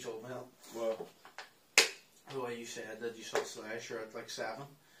forget you told me that. Well, The way you said that you saw Slash at like 7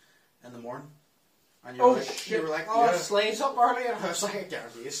 in the morning. And Oh, like, shit. you were like, oh, Yeah. Slay's up early. And I was like, I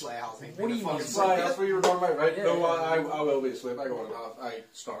guarantee you Slay hasn't What do you fucking mean? sleep that's yet. what you were talking about, right? Yeah, no, yeah. I will be asleep. I go at I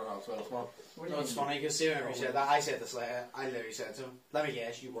start at 12 tomorrow. What do No, you it's mean? funny because see whenever you said that, I said to Slay, I literally said to him, let me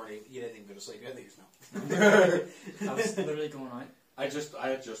guess, you didn't even go to sleep yet. He goes, no. I was literally going out. I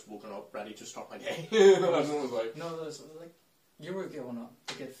had just woken up, ready to start my day. That's what it was like. No, there's like you were going up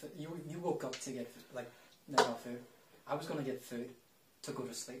to get food. You woke up to get like not food. I was gonna get food to go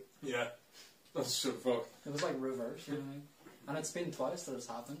to sleep. Yeah, that's so fuck. It was like reverse, you know what I mean? And it's been twice that it's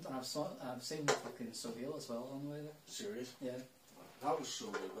happened, and I've seen fucking Sohail as well on the way there. Serious? Yeah. That was so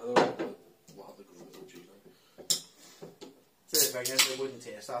good, by the way. But we'll have to go with the cheese. So the thing is, it wouldn't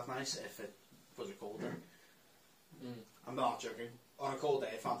taste that nice if it was a cold drink. I'm not joking. On a cold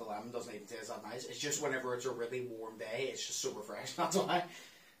day, Fanta Lemon doesn't even taste that nice. It's just whenever it's a really warm day, it's just so refreshing. That's why.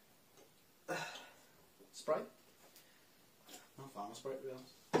 Sprite? Not a fan of Sprite, to be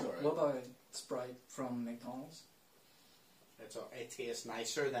honest. It's alright. What about Sprite from McDonald's? It tastes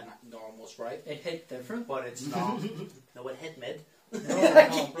nicer than normal Sprite, It hit different. but it's not. No, it hit mid. No,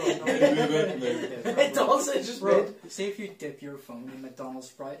 bro, no. It does, it's just Bro, mid. see if you dip your phone in McDonald's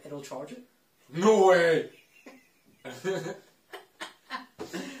Sprite, it'll charge it. No way! It's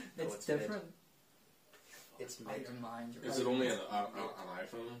it's mid. different. It's Out mid. your mind. Is it only an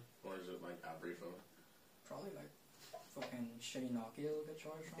iPhone, or is it like every phone? Probably like fucking shitty Nokia will get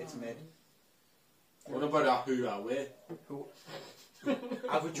charged from. It's mid. What about a Huawei? Who?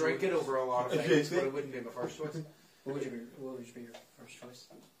 I would drink it over a lot of things, but it wouldn't be my first choice. What would you be your first choice?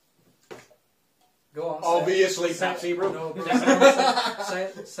 Go on. Obviously say it. Pepsi, bro. No, bro.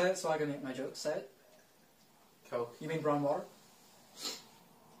 Say it so I can make my joke. Say it. Coke. You mean brown water?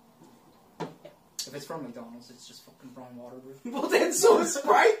 If it's from McDonald's, it's just fucking brown water, bro. Well then, so is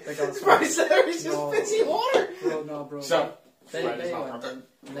Sprite. They got Sprite's there, it's just No. fizzy water. Bro, no, bro. So, They Sprite is got not the,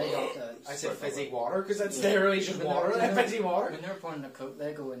 they got the. I said Sprite, fizzy not water because that's Yeah. literally just When water. they're- Fizzy water. When they're pouring the Coke,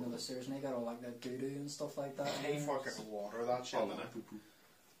 they go into the sewers and they got all like that doo doo and stuff like that. Hey, fucking water that shit. Oh, man. no, poo-poo.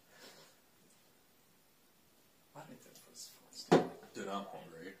 Why did this first start? Dude, I'm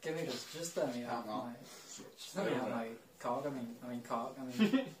hungry. Give me just let me have Hang on. my. Just let me have my cock. I mean cock. I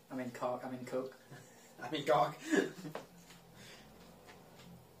mean cock. I mean Coke. I mean, cock.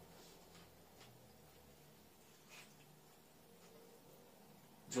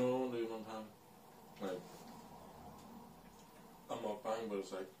 Do you know what I want to do one time? Like, a mukbang, but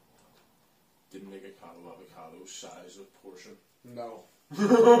it's like, didn't make a avocado size of portion. No.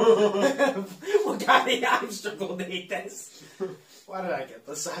 Well, Gary, I'm struggling to eat this. Why did I get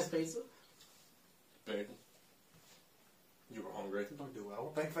this size pizza? Big. You were hungry. Don't do well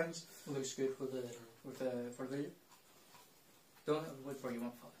with big things. Looks good for the video. Don't wait for you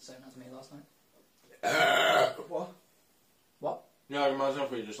went saying that to me last night. What? What? Yeah, like, imagine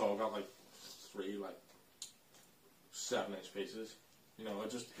if we just all got like 3 like 7-inch pieces. You know,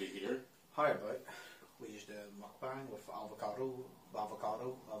 it'd just be here. How about we just do a mukbang with avocado.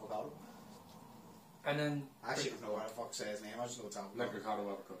 And then I actually don't know how the fuck to say his name. I just know it's avocado. Like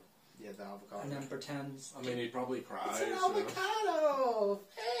avocado. Yeah, the avocado. and then pretend. I mean, he'd probably cry. It's an so- avocado.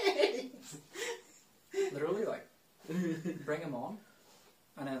 Hey. Literally, like, bring him on,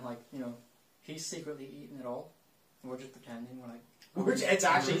 and then, like, you know, he's secretly eating it all, and we're just pretending we're like. It's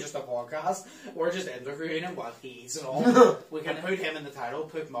actually just a podcast. We're just interviewing him while he eats it all. We can put him in the title,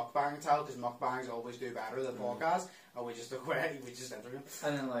 put mukbang in the title, because mukbangs always do better than podcasts, and we just interview him.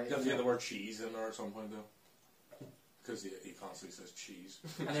 And then, like. You have to get the word cheese in there at some point, though. Because he constantly says cheese.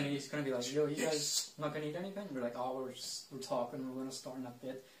 And then he's going to be like, yo, you guys not going to eat anything? We're like, oh, we're talking, we're going to start in that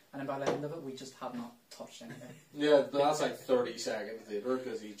bit. And then by the end of it, we just have not touched anything. Yeah, but that's like 30 seconds later,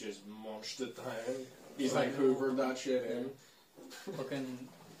 because he just munched it down. He's like hoovered that shit in. Fucking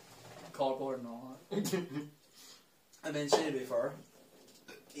cardboard and all that. And then, say to be fair,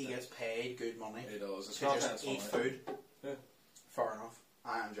 he gets paid good money He does. It's to not just eat funny. food. Yeah. Fair enough.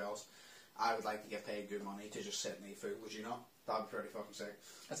 I am jealous. I would like to get paid good money to just sit and eat food, would you not? That'd be pretty fucking sick.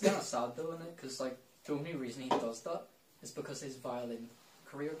 It's kind of sad though, isn't it? Because, like, the only reason he does that is because his violin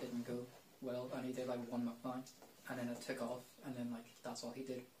career didn't go well, and he did like one mukbang, and then it took off, and then, like, that's all he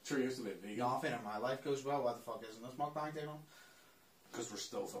did. Sure, he used to be vegan. Nothing in my life goes well. Why the fuck isn't this mukbang taking on? Because we're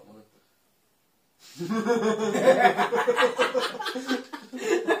still filming it.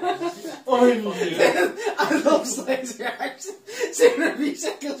 I love Slade's reaction. Seeing the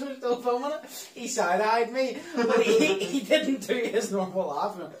music because we're still filming it. He side-eyed me, but he didn't do his normal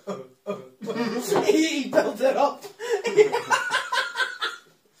laugh. He built it up.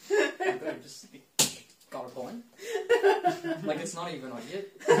 I just got a point. Like, it's not even on yet.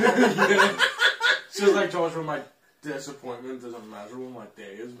 It's just like George, when my disappointment is immeasurable, my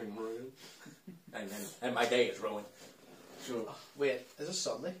day has been ruined. And my day is ruined. So, Wait, is this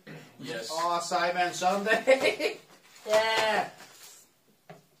Sunday? yes. Oh, Simon Sunday! Yeah!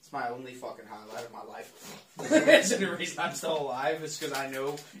 It's my only fucking highlight of my life. It's the only reason I'm still alive is because I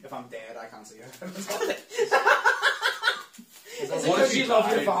know if I'm dead, I can't see it. Is it What because if you you love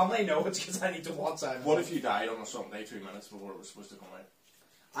your died? family? No, it's because I need to watch Simon. What if you died on a Sunday 2 minutes before it was supposed to come out?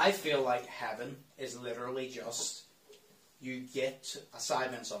 I feel like heaven is literally just you get a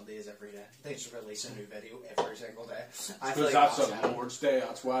Simon Sundays every day. They just release a new video every single day. I feel Because like that's that's a heaven. Lord's Day,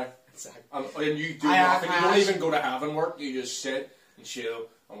 that's why. Exactly. And you do I nothing. You don't actually- even go to heaven work. You just sit and chill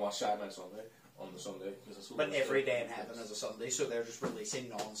and watch Saturday Night Sunday on the Sunday. 'Cause it's But Lord's every day in heaven is a Sunday, so they're just releasing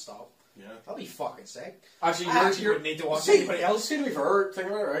non-stop. Yeah. That'd be fucking sick. Actually, I actually wouldn't need to watch see, anybody else. See, to be fair, think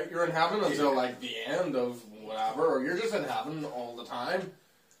about it, right? You're in heaven until like the end of whatever, or you're just in heaven all the time.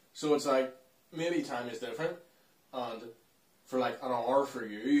 So it's like maybe time is different, and for like an hour for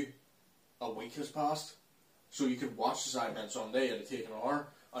you, a week has passed. So you could watch the Saturday Night Sunday and it'd take an hour,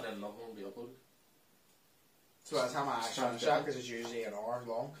 and then another one will be uploaded. So by the time I actually finish that, because it's usually an hour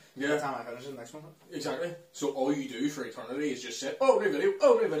long, by the Yeah, time I finish it next month. exactly. So all you do for eternity is just sit, oh, new video,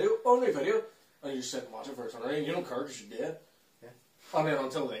 oh, new video, oh, new video, and you just sit and watch it for eternity, and you don't care because you're dead. Yeah. And then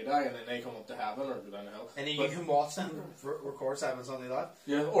until they die, and then they come up to heaven or go down to hell. And then But- you can watch them record Simon Sunday Live.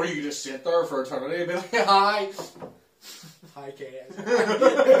 Yeah, or you could just sit there for eternity and be like, hi. Hi, KS.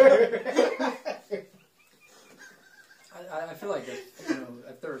 I feel like if, you know,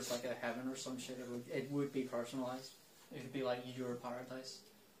 if there was like a heaven or some shit, it would be personalized. It would be like your paradise.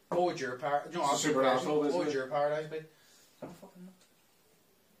 What would your paradise? No, So supernatural, What would basically. your paradise be? I don't fucking know.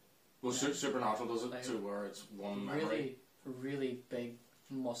 Well, Supernatural does it too, where it's one memory. Really big,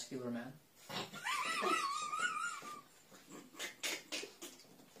 muscular man.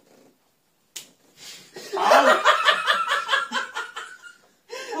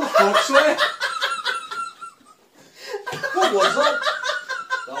 Fuck's sake! What was that?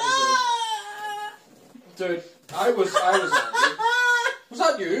 That was Dude, I was angry. Was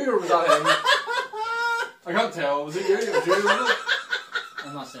that you or was that him? I can't tell. Was it you? It was you, wasn't it?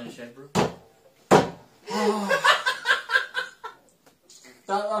 I'm not saying shit, bro.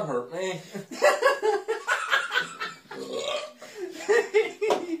 That hurt me.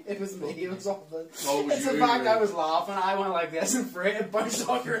 It was me. something. Oh, it was It's the you, fact I right? was laughing, I went like this and for it bounced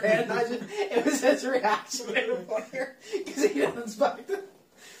off your head. And it was his reaction that was funnier because he didn't expect it.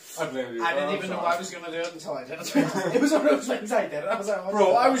 I blamed you. I didn't even know I was going to do it until I did it. It was one of those things I did. I was like,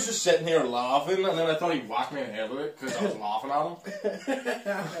 Bro, I was just sitting here laughing, and then I thought he'd whack me in the head with it because I was laughing at him.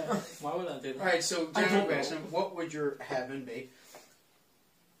 Why would I do that? Alright, so I general don't know. question, what would your heaven be?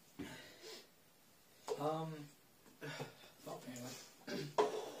 Fuck me, like.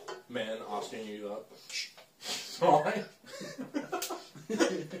 Man, asking you that. Sorry.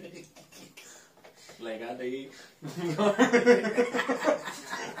 Like I did.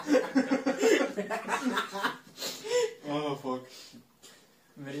 Oh, fuck.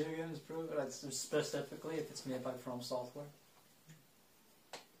 Video games, bro. That's specifically if it's made by From Software.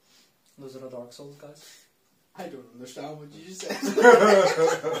 Those are the Dark Souls guys. I don't understand what you just said.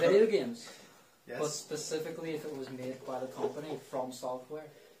 Video games. Yes. But specifically if it was made by the company From Software.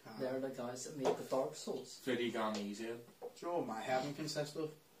 They're the guys that made the Dark Souls. Video game easy. Do you know what my heaven consists of?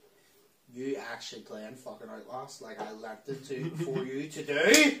 You actually playing fucking Outlast like I lent it to for you to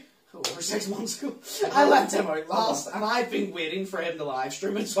do over 6 months ago. I lent him Outlast and I've been waiting for him to live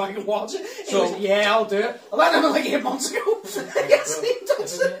stream it so I can watch it. He So- was, yeah, I'll do it. I lent him like 8 months ago. Yes, he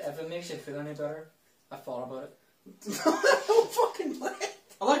does it. If it makes you feel any better, I thought about it. Don't fucking play it.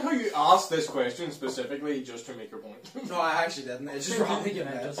 I like how you asked this question specifically just to make your point. No, I actually didn't. It's just wrong. You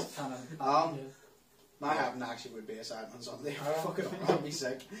know, just kind of. My heaven actually would be a Simon on Sunday. Fucking I'd be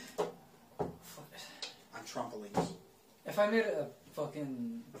sick. And trampolines. If I made it a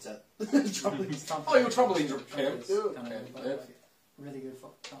fucking. That's it. Trampolines. Oh, your trampolines are pimp. Kind of Pimp. really good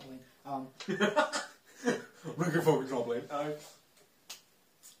trampoline. Looking forward to trampoline.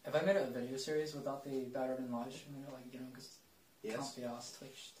 If I made it a video series, would that be better than live streaming? Like, you know, because Yes. can't be asked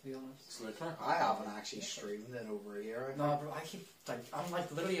Twitch, to be honest. I haven't actually streamed in over a year. I No, think. bro, I keep like I'm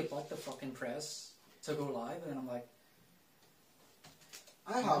like literally about to fucking press to go live, and then I'm like,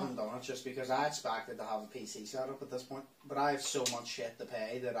 I haven't done it just because I expected to have a PC setup at this point, but I have so much shit to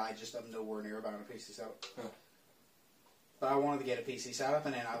pay that I just am nowhere near buying a PC setup. Huh. But I wanted to get a PC setup,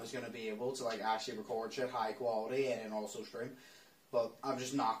 and then I was going to be able to like actually record shit high quality and then also stream. But I'm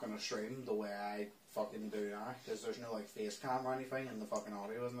just not going to stream the way I fucking do now because there's no like face cam or anything, and the fucking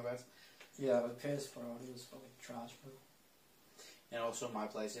audio isn't the best. yeah, but PS4 audio is fucking trash, bro. And also my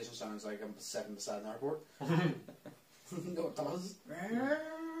PlayStation sounds like I'm sitting beside an airport. No, it does.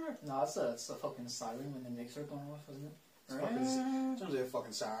 No, it's a fucking siren when the mixer going off, isn't it? It's fucking, sounds like a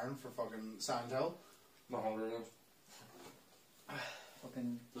fucking siren for fucking Sandhill. The Hunger Games.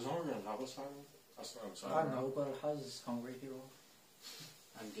 Fucking. Does Hunger Games have a siren? That's not a I siren. don't know, but it has Hungry Hero.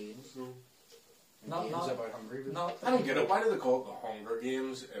 And games. No. And Not- games not- about hungry people. Not I don't get it. Why do they call it the Hunger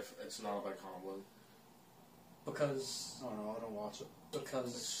Games if it's not about gambling? because I don't know, I don't watch it. It's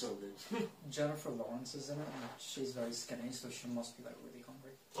because so good. Jennifer Lawrence is in it, and she's very skinny, so she must be like really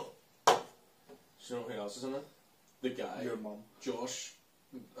hungry. Do you know who else is in it? The guy, Your mum. Josh,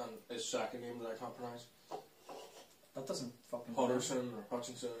 and his second name that I can't pronounce. That doesn't fucking. Hutcherson or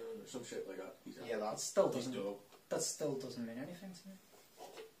Hutchinson or some shit like that. He's in it. Yeah, That that's still He's doesn't. dope. That still doesn't mean anything to me.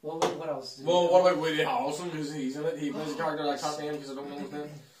 Well, what else? is Well, he- what about Woody Harrelson? Because he's in it. He plays a character I can't name because I don't know his name.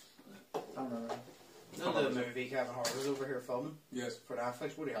 I don't know. the movie Kevin Hart was over here filming Yes. for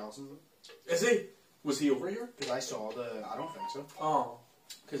Netflix. Woody Harrelson's Is he? Was he over here? because I saw the. I don't think so. Oh.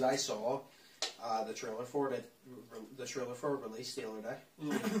 Because I saw the trailer for it. The trailer for it released the other day.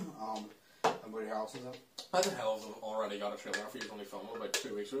 And Woody Harrelson's in. How the hell have they already got a trailer for you only filming about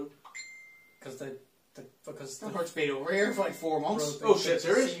 2 weeks ago? Because because Kevin Hart's been over here for like 4 months. Oh, shit,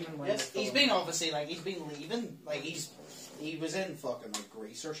 serious? Yes, he's been obviously like he's been leaving. Like he was in fucking like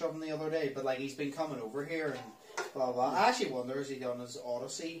Greece or something the other day, but like he's been coming over here and blah blah. I actually wonder has he done his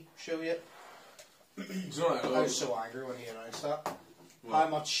Odyssey show yet? Do you know what I was so angry when he announced that. How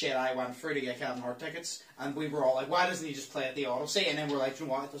much shit I went through to get Kevin Hart tickets, and we were all like, "Why doesn't he just play at the Odyssey?" And then we're like, "You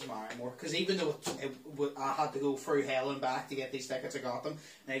know what? It doesn't matter anymore." Because even though I had to go through hell and back to get these tickets, I got them.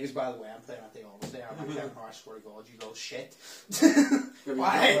 And he goes, "By the way, I'm playing at the Odyssey." I'm like, "Kevin Hart, I swear to God, you little shit."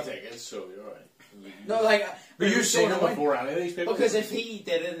 Why? Tickets, so you're right. No, like, But you've so seen him annoying. before any of these people? Because if he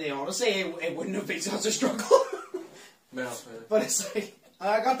did it in the Odyssey, it wouldn't have been such a struggle. No. But it's like,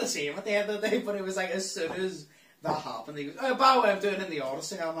 I got the same at the end of the day, but it was like, as soon as that happened, he goes, "Oh, by the way, I'm doing it in the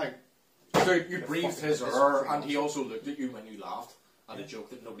Odyssey." I'm like, Dude, you breathed fucking his piss air, off. and he also looked at you when you laughed at a joke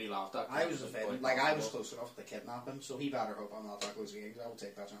that nobody laughed at. I was offended. Like, I was close enough to kidnap him, so he better hope I'm not that close again, because I will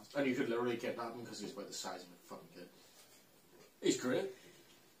take that chance. And you could literally kidnap him because he's about the size of a fucking kid. He's great.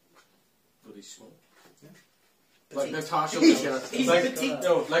 But he's small. Like Petite. Natasha He's Leggero. Like, petite.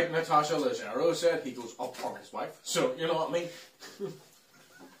 no, like Natasha Leggero said, he goes up on his wife. So, you know what I mean?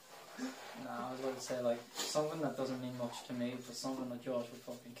 Nah, I was about to say like something that doesn't mean much to me, but something that Josh would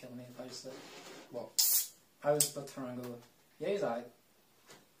fucking kill me if I said. What? I was about to turn and go, yeah, he's alright.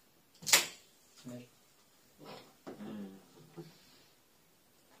 Smidge.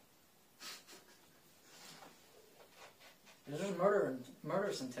 There's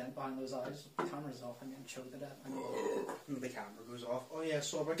murderous intent behind those eyes. The camera's off and getting choked to death. The camera goes off. Oh yeah,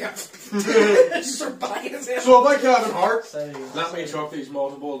 so about Kevin. Start banging his head. So about Kevin Hart. Say, Let me chuck these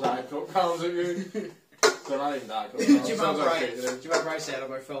multiple Diet Coke cans at you. They're not even Diet Coke Do cans. you Sounds remember like I said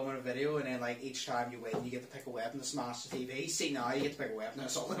about filming a video and then like each time you win you get to pick a weapon to smash the TV? See now you get to pick a weapon and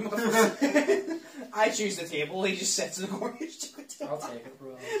assault him. I choose the table, he just sits in the corner. I'll take it,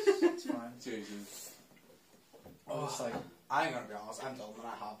 bro. It's fine. Jesus. Oh, it's like, I ain't gonna be honest, I'm done and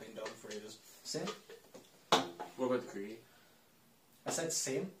I have been done for ages. same? What about the Creed? I said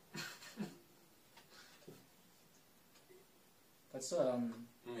same. That's,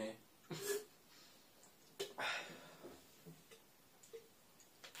 Me.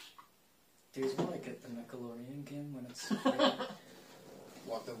 do you want to get the Nickelodeon game when it's...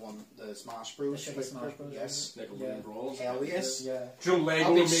 What, the one, the Smash Bros? The shitty Smash Bros, Yes. Nickelodeon Yeah. Brawls. Hell yes. Yeah. Do you know Lego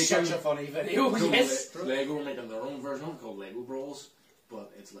That'll be making... such a funny video, yes. Lego are making their own version of it called Lego Brawls,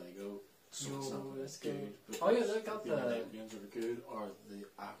 but it's Lego. So Yo, it's not that's good. good. But Oh yeah, they got the the... Olympians are good, or the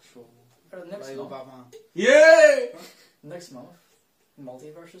actual... next Lego month. Batman. Yay! Next month.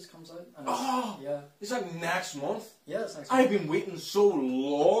 Multiverses comes out. And Oh! yeah. It's like next month. Yeah, it's next I've month. been waiting so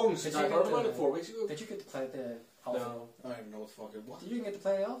long since Did you I heard get about the- it 4 weeks ago. Did you get to play the alpha? No. I don't even know what the fuck it was. Did you get to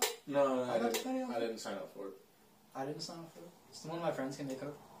play the alpha? No, I got to play the alpha. I didn't sign up for it. I didn't sign up for it. It's one of my friends can make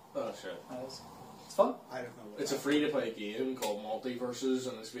it. Oh shit. It's fun. I don't know what It's a free-to-play game called Multiverses,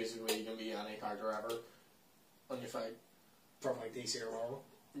 and it's basically you can be any character ever on your fight. from like DC or Marvel.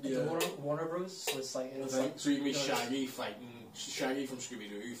 It's Warner Bros. So it's like I think. So you can be no, Shaggy from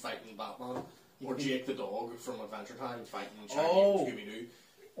Scooby-Doo fighting Batman, You or can be- Jake the dog from Adventure Time fighting Shaggy Oh. from Scooby-Doo.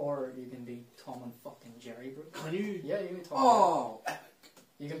 Or you can be Tom and fucking Jerry, bro. Can you? Yeah, you can be Tom. Oh! And Jerry.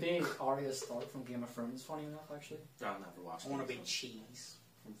 You can be Arya Stark from Game of Thrones. Funny enough, actually. I've never watched I it. want to be Cheese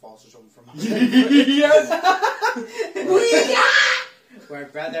from Foster's Home from Yes! We're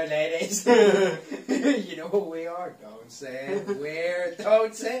brother ladies. You know who we are. Don't say it. Where?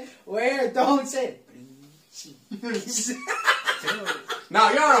 Don't say it. Where? Don't say it. Cheese. Do you know,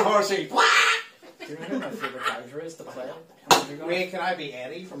 Now you're a horsey. do you know who my favourite character is to play? Wait, can I be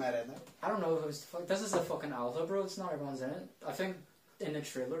Eddie from Ed, Edd? I don't know who's the fuck. This is the fucking alpha, bro. It's not everyone's in it. I think in the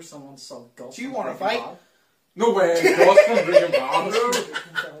trailer someone saw Gus. Do you from wanna Breaking fight? Bad. No way. Gus from Breaking Bad.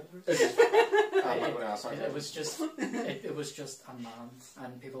 It was just it was just a man,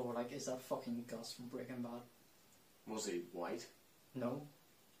 and people were like, "Is that fucking Gus from Breaking Bad?" Was he white? No.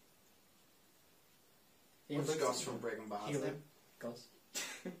 He What's looked- Gus from Breaking Bad? He looked Gus.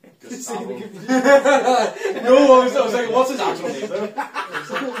 Gustavo. No, I was like, what's his actual name though?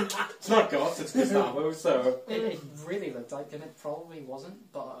 It's not Gus, it's Gustavo, so... It really looked like him. It probably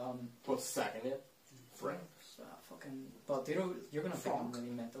wasn't, but What's the second name? Frank. fucking. But do you know you're gonna think I'm Fuck. really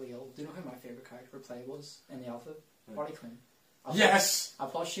mentally ill? Do you know who my favorite character to play was in the alpha? Hmm. Harley Quinn. Yes! I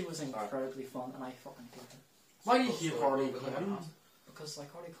thought she was incredibly fun, and I fucking hate her. Why do you hate Harley Quinn? Because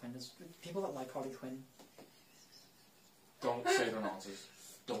like Harley Quinn is people that like Harley Quinn, Don't say their nonsense.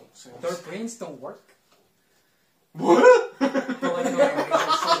 Don't say their brains don't work. What? But like, no,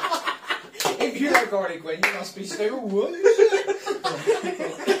 it's like, If you like Harley Quinn, you must be stupid. What?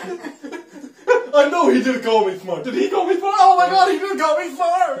 I know he did call me smart. Did he call me smart? Oh my god, he did call me the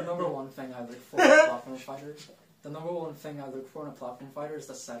smart! number one thing I look for in a platform fighter. The number one thing I look for in a platform fighter is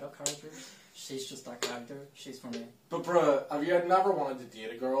the setup character. She's just that character. She's for me. But bruh, have you never wanted to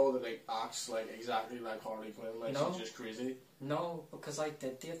date a girl that like acts like exactly like Harley Quinn, like No. she's just crazy? No, because I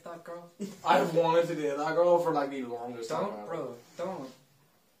did date that girl. I've wanted to date that girl for like the longest time. Don't, bro. Don't.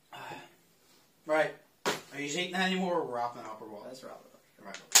 Right. Are you eating anymore or wrapping up or what? Let's wrap it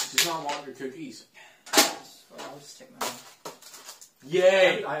Right. She's not wanting your cookies. up. I'll just take mine.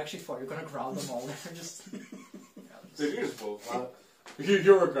 Yay! I actually thought you were gonna grab them all there. Just. So you're just both, man.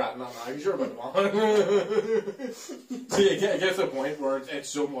 You're regretting that now, you're about to want. See, it gets to the point where it's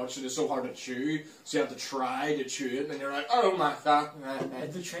so much and it's so hard to chew, so you have to try to chew it, and then you're like, oh my god.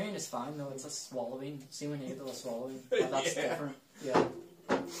 The train is fine though, it's a swallowing. See when you get to the swallowing? That's Yeah. different. Yeah.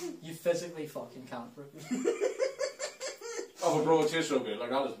 You physically fucking can't, bro. Oh, but bro, it tastes so good. Like,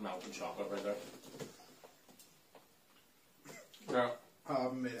 that is melted chocolate right there. Yeah.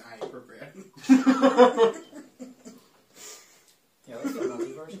 I regret. Yeah, let's get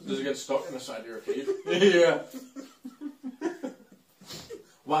multiverse. Does it get stuck in the side of your teeth? Yeah.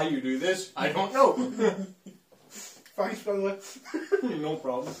 Why you do this? I don't know. Thanks, by the way. No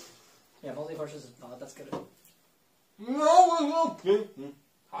problem. Yeah, multiversus is bad. That's good. No.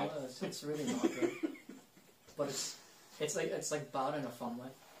 Hi. No, it's really not good. But it's like bad in a fun way.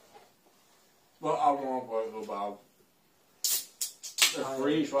 Well, I want to play it so bad. It's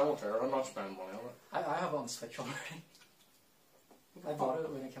free, so I don't care. I'm not spending money on it. I have it on Switch already. I bought it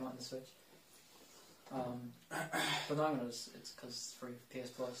when it came out on the Switch. But now it's because it's free PS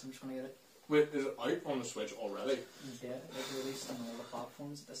Plus. I'm just gonna get it. Wait, is it out on the Switch already? Yeah, it's released on all the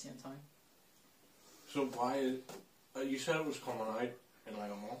platforms at the same time. So why? You said it was coming out in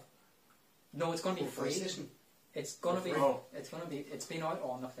like a month. No, it's gonna be free. PlayStation. It's gonna be. Oh. It's been out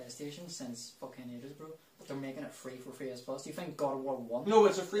on the PlayStation since fucking ages, bro. But they're making it free for PS Plus. Do you think God of War 1? No,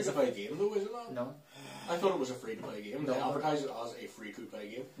 it's a free-to-play game though, is it not? No. I thought it was a free-to-play game. No, They advertised it as a free-to-play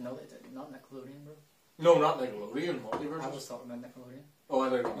game. No, they did not Nickelodeon, bro. No, not Nickelodeon. Multiverse. I was talking about Nickelodeon. Oh, I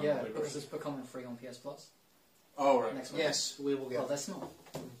thought you were Yeah, Multiverse. because it's becoming free on PS Plus. Oh, right. Next month. Yes, we will get Well, it. this month.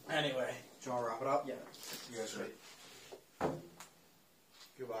 Anyway, do you want to wrap it up? Yeah. Yes, right.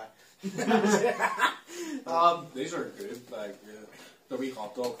 Goodbye. These are good, like the wee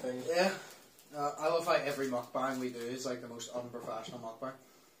hot dog thing. Yeah. I love how every mukbang we do is like the most unprofessional mukbang.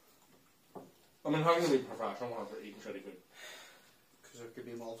 I mean, how can you be professional when we're eating shitty food? Because there could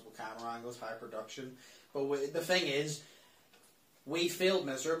be multiple camera angles, high production. But the thing is, we failed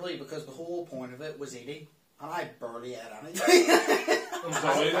miserably because the whole point of it was eating. And I barely ate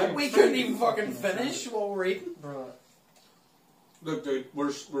anything. We couldn't even fucking finish what we were eating. Bro. Look, dude,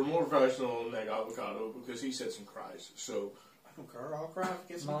 we're more professional than Nick Avocado because he sits and cries. So I don't care, I'll cry.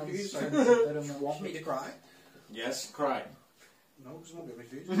 Get some Man's views. starting to bit of You my want me shit. to cry? yes, cry. No, just won't give me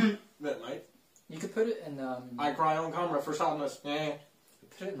views. That night. You could put it in I cry on camera for sadness. Yeah.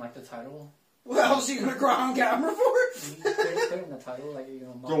 put it in like the title. What else are you going to cry on camera for? You put it in the title, like, you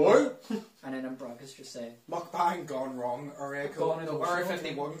know, Go out. and then in brackets just say Mukbang gone wrong. Area Gone code. in No, the Area show.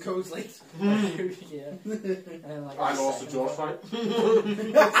 51 codes leaked. yeah. And then like I a lost the second Jaws part.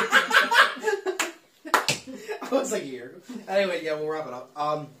 I was like a year ago. Anyway, yeah, we'll wrap it up.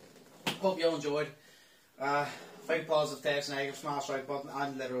 Hope you all enjoyed. Think positive, text negative, smash like button.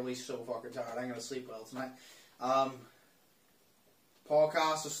 I'm literally so fucking tired. I'm gonna sleep well tonight.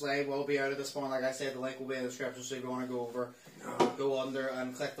 Podcast of Slay will be out at this point. Like I said, the link will be in the description, so if you want to go over, go under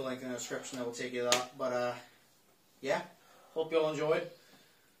and click the link in the description. It will take you to that. But yeah, hope you all enjoyed.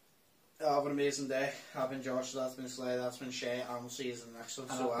 Have an amazing day. I've been Josh. That's been Slay. That's been Shay. And we'll see you in the next one.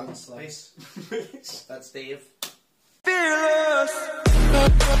 And So I've been Slay. peace. That's Dave. Fearless.